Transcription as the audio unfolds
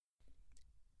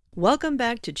Welcome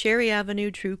back to Cherry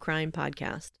Avenue True Crime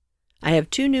Podcast. I have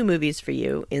two new movies for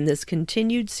you in this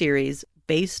continued series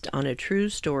based on a true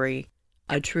story,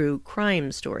 a true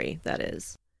crime story, that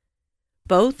is.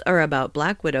 Both are about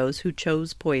black widows who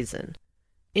chose poison.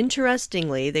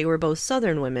 Interestingly, they were both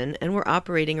Southern women and were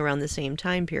operating around the same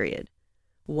time period,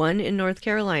 one in North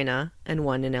Carolina and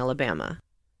one in Alabama.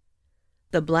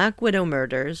 The Black Widow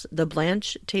Murders, the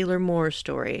Blanche Taylor Moore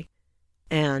story,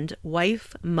 and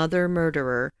Wife, Mother,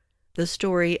 Murderer, the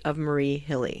story of Marie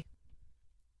Hilley.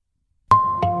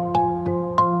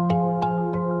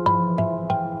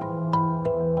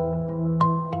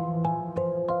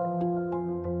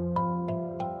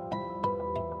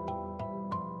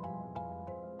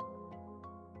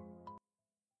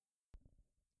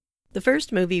 The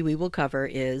first movie we will cover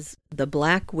is The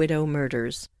Black Widow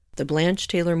Murders, the Blanche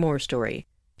Taylor Moore story.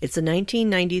 It's a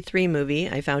 1993 movie.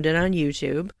 I found it on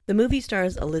YouTube. The movie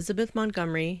stars Elizabeth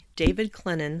Montgomery, David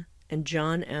Clennon, and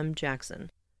John M. Jackson.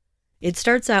 It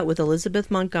starts out with Elizabeth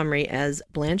Montgomery as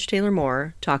Blanche Taylor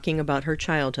Moore talking about her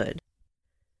childhood.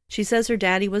 She says her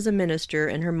daddy was a minister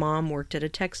and her mom worked at a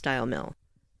textile mill.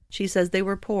 She says they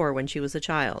were poor when she was a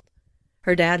child.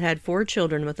 Her dad had 4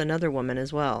 children with another woman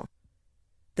as well.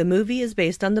 The movie is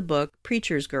based on the book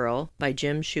Preacher's Girl by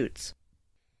Jim Schutz.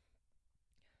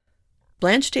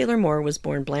 Blanche Taylor Moore was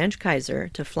born Blanche Kaiser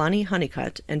to Flonnie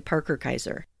Honeycutt and Parker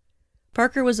Kaiser.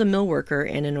 Parker was a mill worker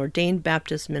and an ordained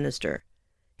Baptist minister.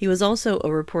 He was also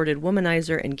a reported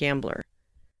womanizer and gambler.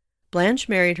 Blanche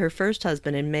married her first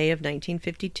husband in May of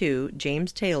 1952,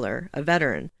 James Taylor, a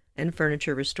veteran and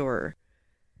furniture restorer.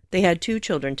 They had 2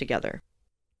 children together.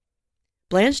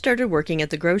 Blanche started working at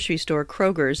the grocery store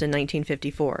Kroger's in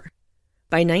 1954.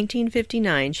 By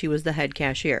 1959, she was the head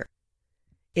cashier.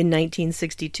 In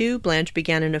 1962, Blanche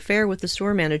began an affair with the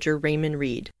store manager Raymond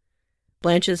Reed.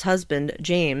 Blanche's husband,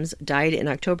 James, died in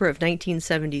October of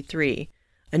 1973,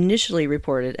 initially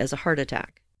reported as a heart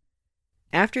attack.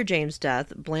 After James'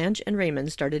 death, Blanche and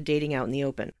Raymond started dating out in the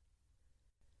open.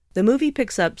 The movie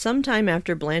picks up sometime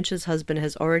after Blanche's husband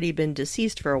has already been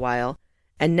deceased for a while,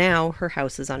 and now her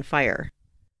house is on fire.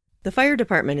 The fire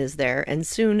department is there, and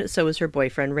soon so is her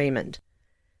boyfriend Raymond.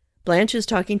 Blanche is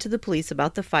talking to the police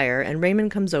about the fire, and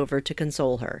Raymond comes over to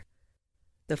console her.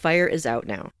 The fire is out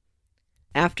now.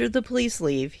 After the police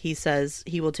leave, he says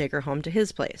he will take her home to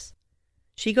his place.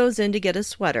 She goes in to get a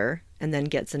sweater and then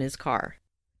gets in his car.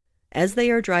 As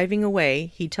they are driving away,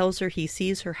 he tells her he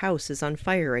sees her house is on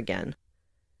fire again.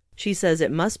 She says it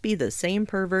must be the same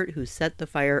pervert who set the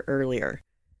fire earlier.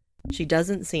 She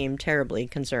doesn't seem terribly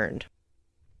concerned.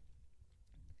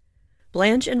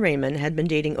 Blanche and Raymond had been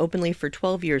dating openly for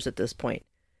 12 years at this point.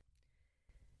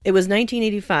 It was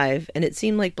 1985, and it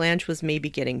seemed like Blanche was maybe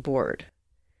getting bored.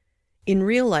 In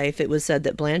real life, it was said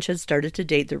that Blanche had started to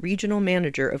date the regional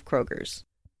manager of Kroger's.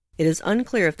 It is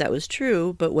unclear if that was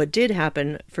true, but what did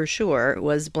happen for sure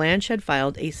was Blanche had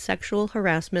filed a sexual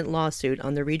harassment lawsuit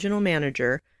on the regional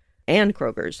manager and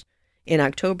Kroger's in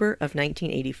October of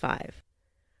 1985.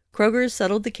 Kroger's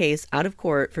settled the case out of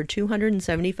court for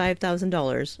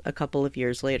 $275,000 a couple of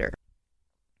years later.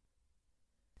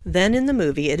 Then in the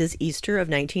movie, it is Easter of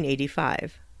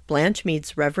 1985. Blanche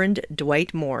meets Reverend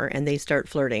Dwight Moore and they start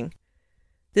flirting.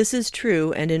 This is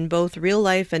true, and in both real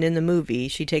life and in the movie,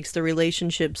 she takes the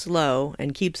relationship slow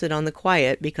and keeps it on the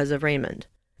quiet because of Raymond,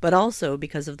 but also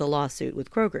because of the lawsuit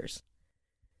with Kroger's.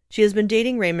 She has been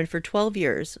dating Raymond for 12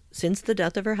 years, since the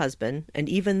death of her husband, and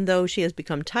even though she has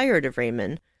become tired of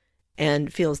Raymond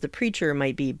and feels the preacher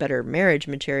might be better marriage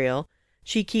material,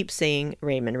 she keeps saying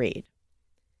Raymond Reed.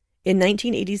 In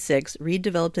 1986, Reed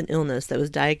developed an illness that was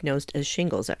diagnosed as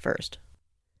shingles at first.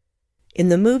 In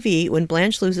the movie, when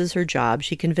Blanche loses her job,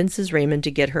 she convinces Raymond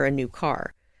to get her a new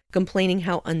car, complaining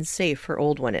how unsafe her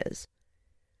old one is.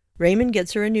 Raymond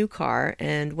gets her a new car,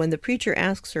 and when the preacher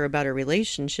asks her about her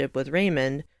relationship with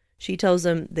Raymond, she tells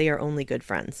him they are only good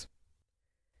friends.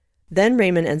 Then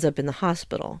Raymond ends up in the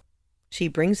hospital. She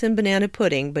brings him banana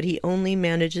pudding, but he only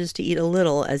manages to eat a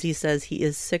little as he says he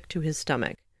is sick to his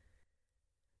stomach.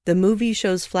 The movie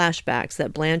shows flashbacks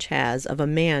that Blanche has of a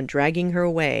man dragging her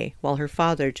away while her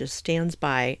father just stands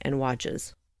by and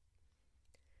watches.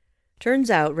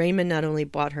 Turns out Raymond not only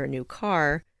bought her a new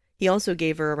car, he also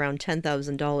gave her around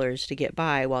 $10,000 to get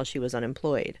by while she was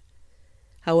unemployed.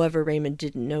 However, Raymond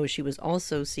didn't know she was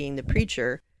also seeing the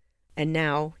preacher, and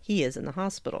now he is in the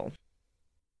hospital.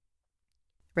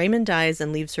 Raymond dies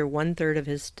and leaves her 1/3 of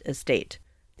his estate,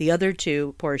 the other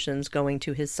 2 portions going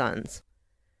to his sons.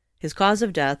 His cause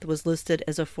of death was listed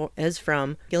as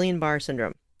from Guillain-Barré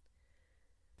syndrome.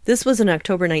 This was in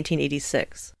October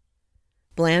 1986.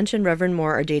 Blanche and Reverend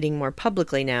Moore are dating more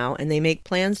publicly now, and they make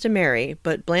plans to marry,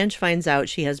 but Blanche finds out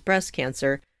she has breast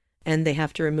cancer, and they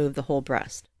have to remove the whole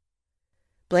breast.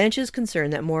 Blanche is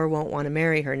concerned that Moore won't want to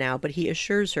marry her now, but he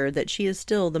assures her that she is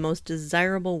still the most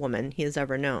desirable woman he has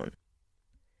ever known.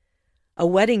 A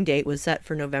wedding date was set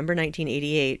for November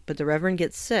 1988, but the Reverend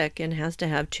gets sick and has to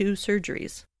have 2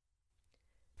 surgeries.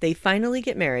 They finally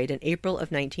get married in April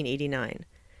of 1989,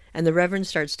 and the Reverend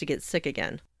starts to get sick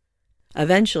again.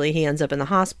 Eventually, he ends up in the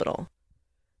hospital.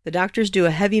 The doctors do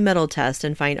a heavy metal test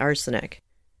and find arsenic.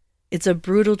 It's a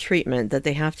brutal treatment that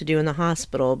they have to do in the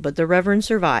hospital, but the Reverend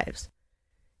survives.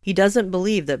 He doesn't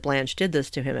believe that Blanche did this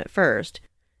to him at first.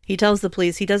 He tells the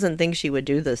police he doesn't think she would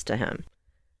do this to him.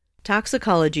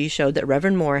 Toxicology showed that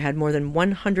Reverend Moore had more than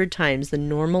 100 times the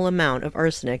normal amount of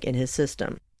arsenic in his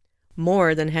system,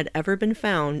 more than had ever been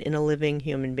found in a living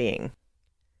human being.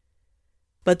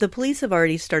 But the police have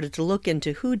already started to look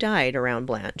into who died around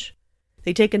Blanche.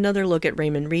 They take another look at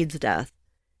Raymond Reed's death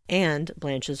and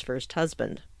Blanche's first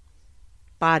husband.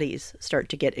 Bodies start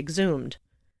to get exhumed.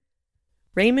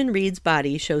 Raymond Reed's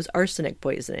body shows arsenic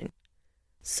poisoning.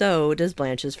 So does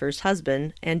Blanche's first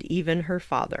husband and even her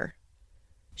father.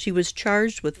 She was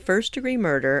charged with first-degree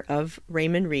murder of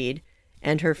Raymond Reed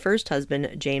and her first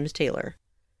husband, James Taylor.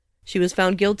 She was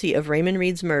found guilty of Raymond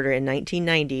Reed's murder in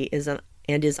 1990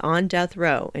 and is on death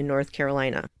row in North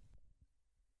Carolina.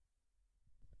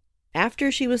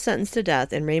 After she was sentenced to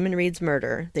death in Raymond Reed's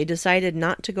murder, they decided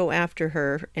not to go after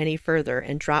her any further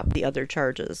and dropped the other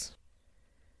charges.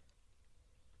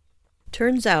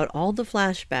 Turns out all the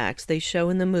flashbacks they show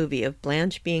in the movie of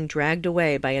Blanche being dragged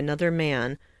away by another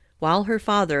man while her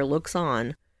father looks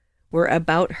on were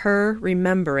about her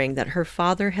remembering that her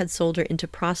father had sold her into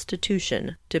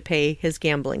prostitution to pay his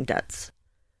gambling debts.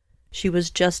 She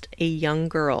was just a young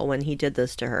girl when he did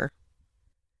this to her.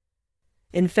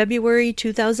 In February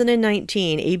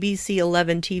 2019, ABC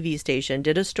 11 TV station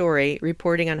did a story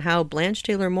reporting on how Blanche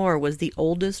Taylor Moore was the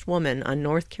oldest woman on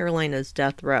North Carolina's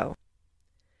death row.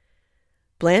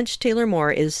 Blanche Taylor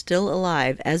Moore is still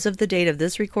alive as of the date of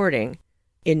this recording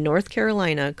in North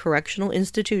Carolina Correctional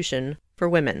Institution for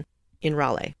Women in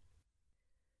Raleigh.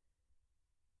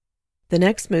 The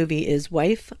next movie is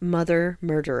Wife, Mother,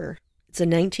 Murderer. It's a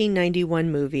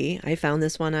 1991 movie. I found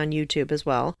this one on YouTube as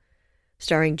well,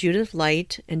 starring Judith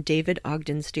Light and David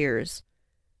Ogden Stiers.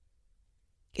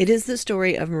 It is the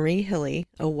story of Marie Hilley,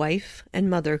 a wife and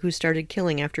mother who started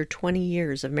killing after 20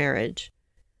 years of marriage.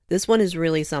 This one is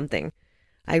really something.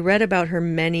 I read about her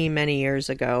many, many years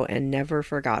ago and never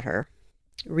forgot her.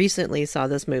 Recently saw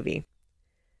this movie.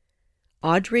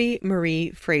 Audrey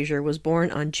Marie Frazier was born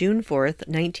on June 4th,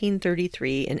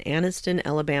 1933 in Anniston,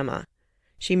 Alabama.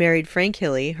 She married Frank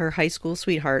Hilley, her high school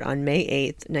sweetheart, on May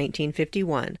 8th,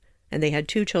 1951, and they had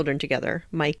 2 children together,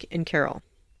 Mike and Carol.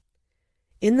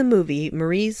 In the movie,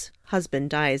 Marie's husband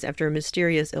dies after a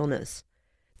mysterious illness.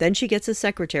 Then she gets a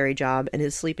secretary job and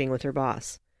is sleeping with her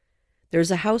boss.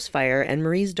 There's a house fire, and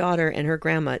Marie's daughter and her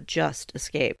grandma just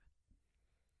escape.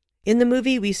 In the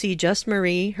movie, we see just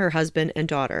Marie, her husband, and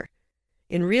daughter.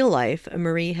 In real life,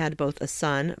 Marie had both a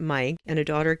son, Mike, and a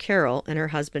daughter, Carol, and her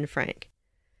husband, Frank.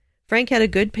 Frank had a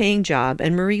good-paying job,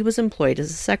 and Marie was employed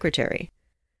as a secretary.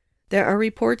 There are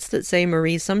reports that say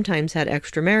Marie sometimes had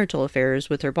extramarital affairs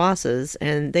with her bosses,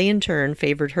 and they in turn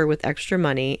favored her with extra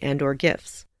money and/or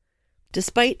gifts.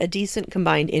 Despite a decent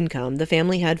combined income, the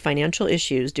family had financial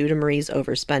issues due to Marie's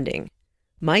overspending.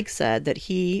 Mike said that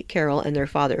he, Carol, and their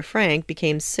father, Frank,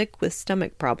 became sick with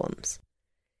stomach problems.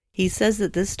 He says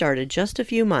that this started just a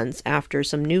few months after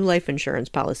some new life insurance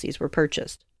policies were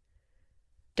purchased.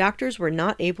 Doctors were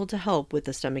not able to help with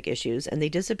the stomach issues, and they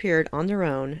disappeared on their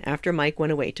own after Mike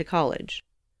went away to college.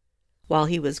 While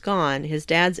he was gone, his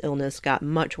dad's illness got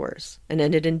much worse and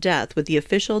ended in death with the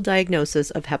official diagnosis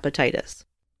of hepatitis.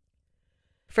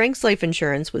 Frank's life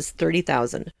insurance was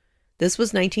 $30,000. This was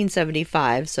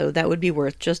 1975, so that would be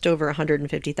worth just over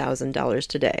 $150,000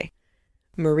 today.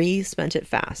 Marie spent it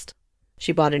fast.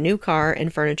 She bought a new car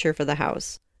and furniture for the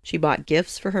house. She bought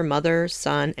gifts for her mother,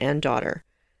 son, and daughter.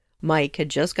 Mike had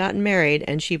just gotten married,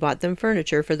 and she bought them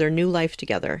furniture for their new life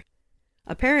together.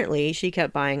 Apparently, she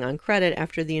kept buying on credit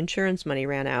after the insurance money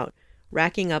ran out,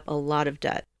 racking up a lot of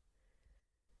debt.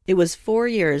 It was 4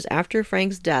 years after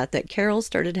Frank's death that Carol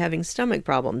started having stomach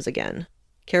problems again.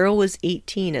 Carol was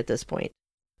 18 at this point.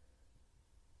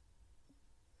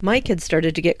 Mike had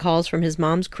started to get calls from his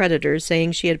mom's creditors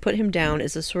saying she had put him down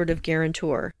as a sort of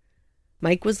guarantor.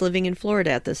 Mike was living in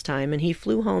Florida at this time, and he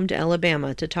flew home to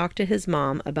Alabama to talk to his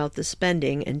mom about the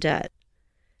spending and debt.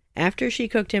 After she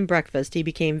cooked him breakfast, he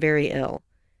became very ill.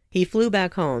 He flew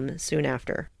back home soon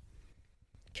after.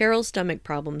 Carol's stomach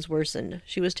problems worsened.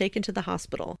 She was taken to the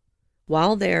hospital.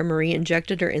 While there, Marie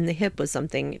injected her in the hip with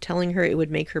something, telling her it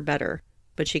would make her better,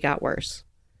 but she got worse.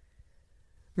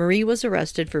 Marie was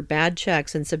arrested for bad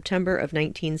checks in September of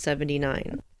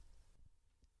 1979.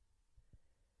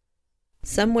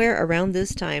 Somewhere around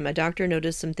this time, a doctor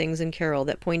noticed some things in Carol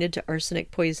that pointed to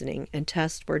arsenic poisoning, and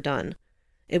tests were done.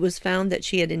 It was found that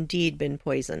she had indeed been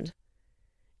poisoned.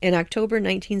 In October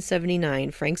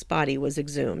 1979, Frank's body was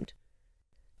exhumed.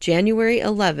 January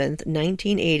 11,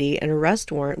 1980, an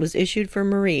arrest warrant was issued for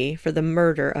Marie for the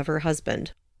murder of her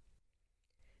husband.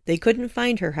 They couldn't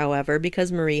find her, however,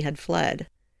 because Marie had fled.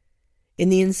 In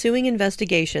the ensuing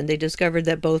investigation, they discovered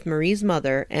that both Marie's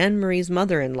mother and Marie's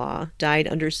mother-in-law died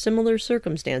under similar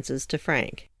circumstances to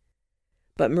Frank.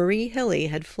 But Marie Hilley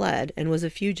had fled and was a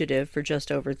fugitive for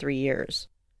just over 3 years.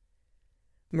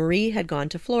 Marie had gone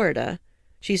to Florida.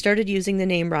 She started using the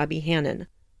name Robbie Hannon.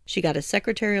 She got a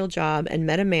secretarial job and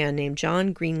met a man named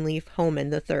John Greenleaf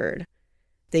Homan III.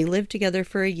 They lived together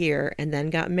for a year and then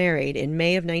got married in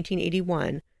May of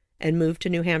 1981 and moved to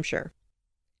New Hampshire.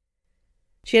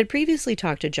 She had previously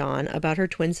talked to John about her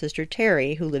twin sister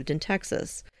Terry, who lived in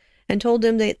Texas, and told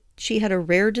him that she had a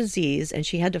rare disease and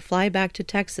she had to fly back to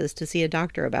Texas to see a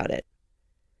doctor about it.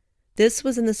 This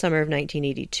was in the summer of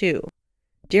 1982.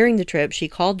 During the trip, she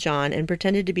called John and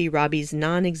pretended to be Robbie's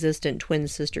non-existent twin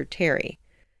sister Terry.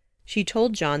 She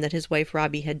told John that his wife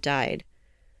Robbie had died.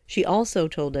 She also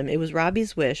told him it was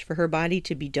Robbie's wish for her body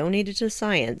to be donated to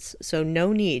science, so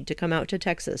no need to come out to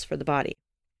Texas for the body.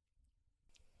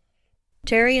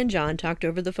 Terry and John talked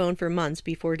over the phone for months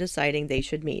before deciding they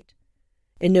should meet.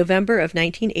 In November of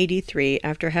 1983,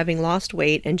 after having lost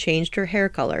weight and changed her hair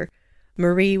color,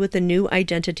 Marie, with the new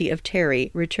identity of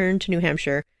Terry, returned to New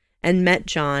Hampshire and met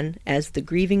John as the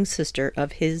grieving sister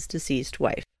of his deceased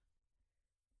wife.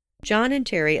 John and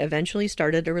Terry eventually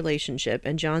started a relationship,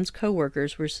 and John's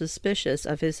co-workers were suspicious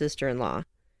of his sister-in-law.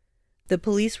 The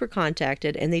police were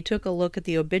contacted, and they took a look at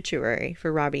the obituary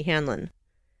for Robbie Hanlon.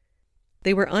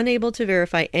 They were unable to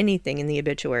verify anything in the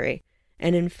obituary,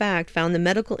 and in fact found the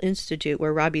medical institute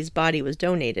where Robbie's body was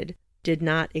donated did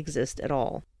not exist at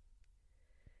all.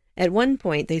 At one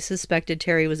point, they suspected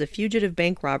Terry was a fugitive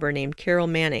bank robber named Carol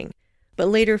Manning, but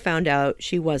later found out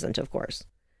she wasn't, of course.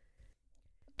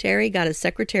 Terry got a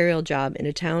secretarial job in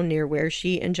a town near where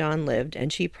she and John lived,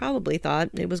 and she probably thought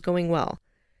it was going well.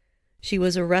 She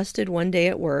was arrested one day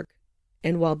at work,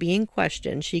 and while being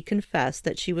questioned, she confessed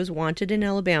that she was wanted in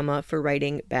Alabama for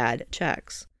writing bad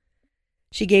checks.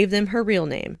 She gave them her real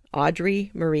name,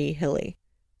 Audrey Marie Hilley.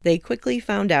 They quickly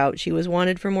found out she was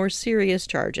wanted for more serious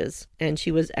charges, and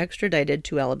she was extradited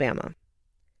to Alabama.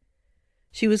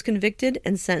 She was convicted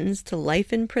and sentenced to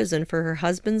life in prison for her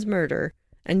husband's murder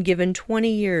and given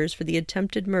 20 years for the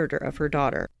attempted murder of her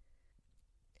daughter.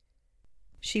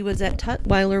 She was at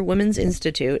Tutwiler Women's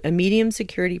Institute, a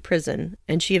medium-security prison,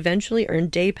 and she eventually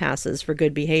earned day passes for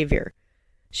good behavior.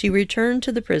 She returned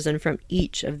to the prison from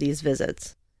each of these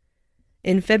visits.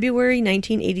 In February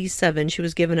 1987, she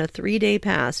was given a 3-day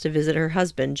pass to visit her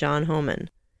husband, John Homan.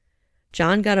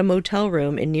 John got a motel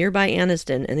room in nearby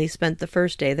Anniston, and they spent the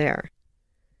first day there.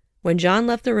 When John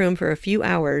left the room for a few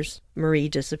hours, Marie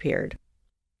disappeared.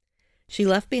 She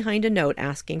left behind a note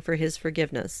asking for his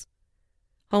forgiveness.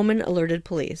 Homan alerted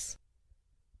police.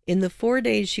 In the 4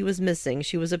 days she was missing,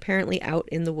 she was apparently out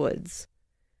in the woods.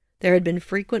 There had been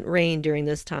frequent rain during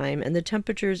this time, and the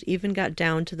temperatures even got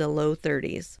down to the low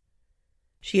 30s.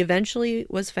 She eventually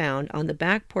was found on the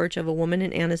back porch of a woman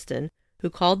in Anniston who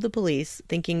called the police,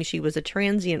 thinking she was a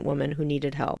transient woman who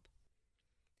needed help.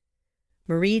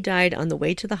 Marie died on the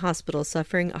way to the hospital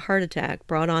suffering a heart attack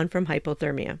brought on from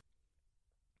hypothermia.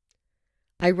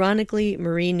 Ironically,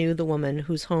 Marie knew the woman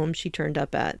whose home she turned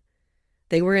up at.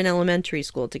 They were in elementary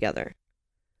school together.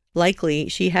 Likely,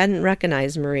 she hadn't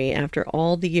recognized Marie after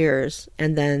all the years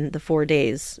and then the 4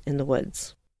 days in the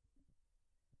woods.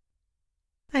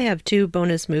 I have 2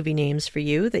 bonus movie names for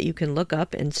you that you can look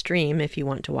up and stream if you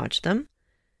want to watch them.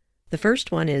 The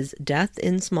first one is Death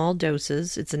in Small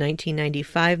Doses. It's a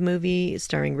 1995 movie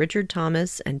starring Richard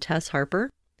Thomas and Tess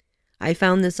Harper. I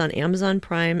found this on Amazon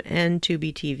Prime and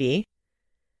Tubi TV.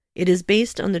 It is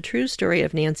based on the true story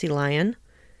of Nancy Lyon.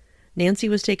 Nancy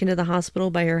was taken to the hospital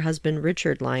by her husband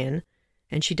Richard Lyon,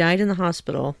 and she died in the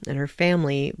hospital, and her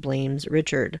family blames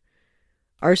Richard.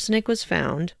 Arsenic was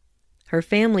found. Her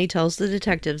family tells the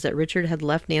detectives that Richard had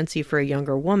left Nancy for a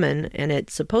younger woman, and it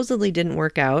supposedly didn't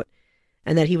work out,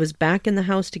 and that he was back in the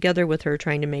house together with her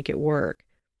trying to make it work.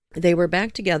 They were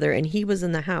back together, and he was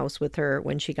in the house with her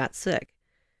when she got sick.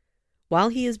 While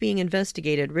he is being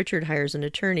investigated, Richard hires an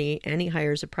attorney, and he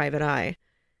hires a private eye.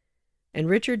 and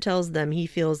Richard tells them he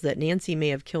feels that Nancy may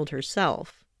have killed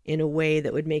herself in a way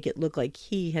that would make it look like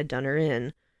he had done her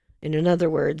in other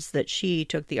words, that she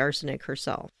took the arsenic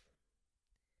herself.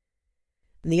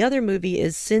 The other movie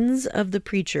is Sins of the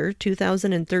Preacher,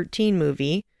 2013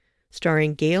 movie,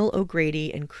 starring Gail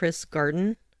O'Grady and Chris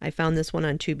Garden. I found this one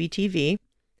on Tubi TV.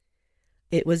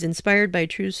 It was inspired by a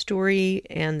true story,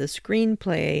 and the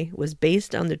screenplay was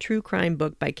based on the true crime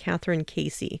book by Catherine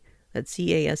Casey. That's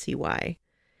Casey.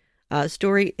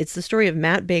 It's the story of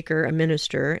Matt Baker, a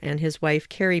minister, and his wife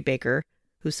Carrie Baker,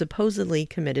 who supposedly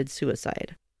committed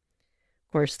suicide.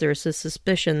 Of course, there's a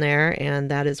suspicion there,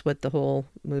 and that is what the whole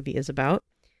movie is about.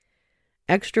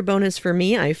 Extra bonus for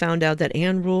me, I found out that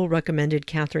Ann Rule recommended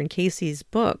Catherine Casey's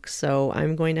book, so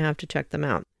I'm going to have to check them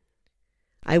out.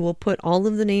 I will put all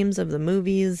of the names of the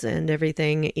movies and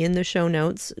everything in the show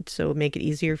notes, so make it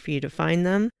easier for you to find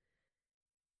them.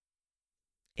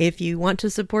 If you want to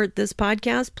support this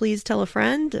podcast, please tell a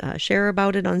friend, share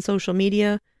about it on social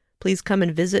media. Please come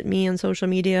and visit me on social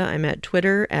media. I'm at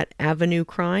Twitter at Avenue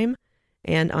Crime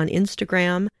and on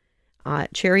Instagram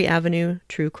at Cherry Avenue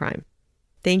True Crime.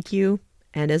 Thank you,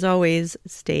 and as always,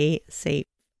 stay safe.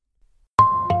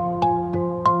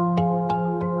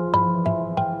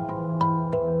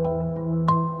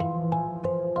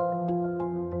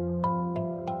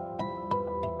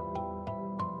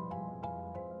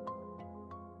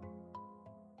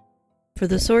 For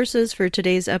the sources for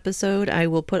today's episode, I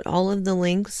will put all of the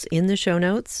links in the show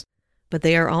notes, but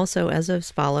they are also as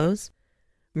follows: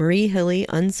 Marie Hilly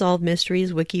Unsolved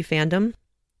Mysteries Wiki Fandom,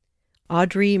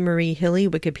 Audrey Marie Hilly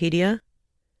Wikipedia,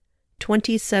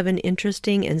 27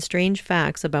 Interesting and Strange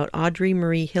Facts about Audrey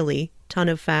Marie Hilly, Ton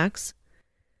of Facts,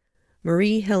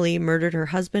 Marie Hilly murdered her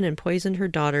husband and poisoned her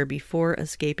daughter before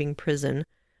escaping prison,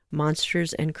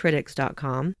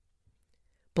 monstersandcritics.com,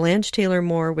 Blanche Taylor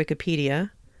Moore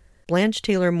Wikipedia, Blanche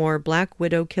Taylor Moore, Black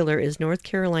Widow Killer, is North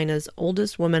Carolina's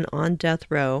oldest woman on death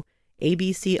row,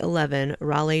 ABC 11,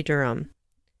 Raleigh-Durham.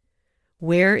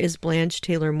 Where is Blanche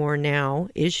Taylor Moore now?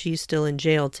 Is she still in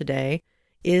jail today?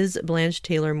 Is Blanche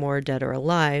Taylor Moore dead or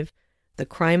alive?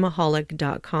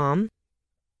 TheCrimeaholic.com.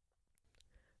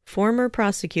 Former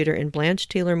prosecutor in Blanche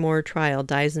Taylor Moore trial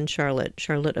dies in Charlotte,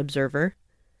 Charlotte Observer.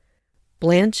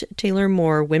 Blanche Taylor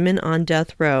Moore, Women on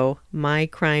Death Row, My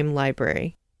Crime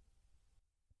Library.